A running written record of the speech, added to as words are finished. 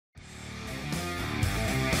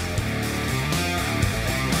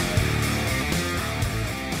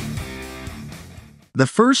The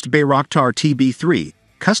first Bayraktar TB3,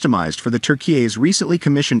 customized for the Turkey's recently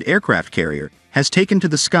commissioned aircraft carrier, has taken to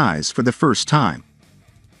the skies for the first time.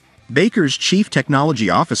 Baykar's Chief Technology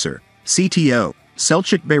Officer, CTO,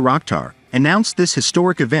 Selçuk Bayraktar, announced this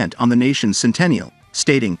historic event on the nation's centennial,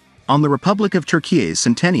 stating, "On the Republic of Türkiye's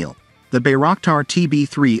centennial, the Bayraktar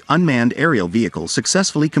TB3 unmanned aerial vehicle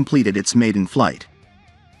successfully completed its maiden flight."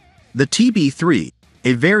 The TB3,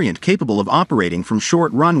 a variant capable of operating from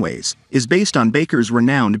short runways, is based on Baykar's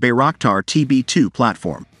renowned Bayraktar TB2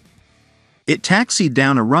 platform. It taxied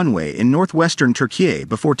down a runway in northwestern Turkey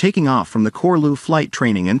before taking off from the Çorlu Flight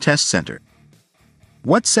Training and Test Center.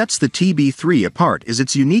 What sets the TB3 apart is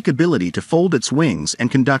its unique ability to fold its wings and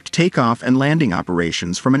conduct takeoff and landing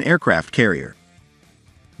operations from an aircraft carrier.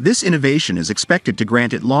 This innovation is expected to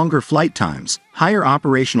grant it longer flight times, higher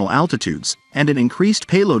operational altitudes, and an increased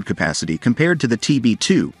payload capacity compared to the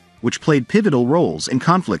TB2, which played pivotal roles in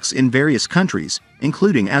conflicts in various countries,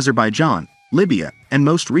 including Azerbaijan, Libya, and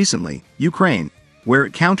most recently, Ukraine, where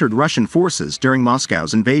it countered Russian forces during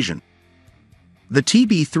Moscow's invasion. The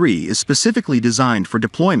TB3 is specifically designed for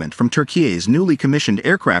deployment from Turkey's newly commissioned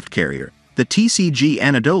aircraft carrier, the TCG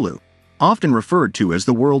Anadolu, often referred to as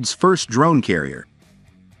the world's first drone carrier.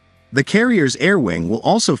 The carrier's air wing will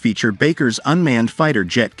also feature Baykar's unmanned fighter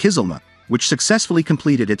jet Kızılelma, which successfully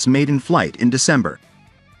completed its maiden flight in December.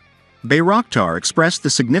 Bayraktar expressed the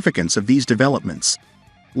significance of these developments.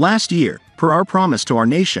 "Last year, per our promise to our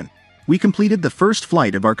nation, we completed the first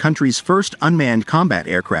flight of our country's first unmanned combat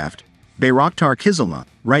aircraft, Bayraktar Kızılelma,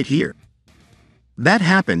 right here. That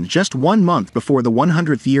happened just 1 month before the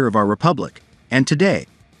 100th year of our republic, and today,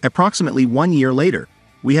 approximately 1 year later,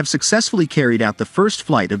 we have successfully carried out the first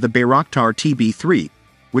flight of the Bayraktar TB3,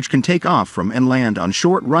 which can take off from and land on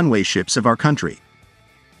short runway ships of our country."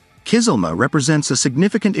 Kızılelma represents a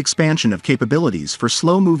significant expansion of capabilities for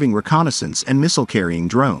slow-moving reconnaissance and missile-carrying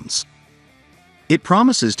drones. It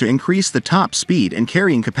promises to increase the top speed and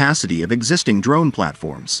carrying capacity of existing drone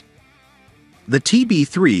platforms. The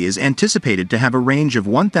TB3 is anticipated to have a range of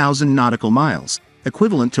 1,000 nautical miles,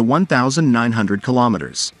 equivalent to 1,900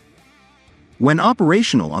 kilometers. When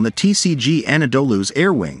operational on the TCG Anadolu's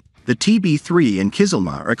air wing, the TB3 and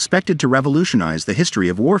Kızılelma are expected to revolutionize the history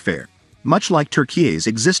of warfare, much like Turkey's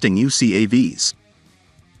existing UCAVs.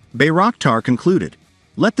 Bayraktar concluded,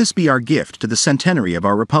 "Let this be our gift to the centenary of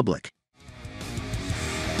our republic."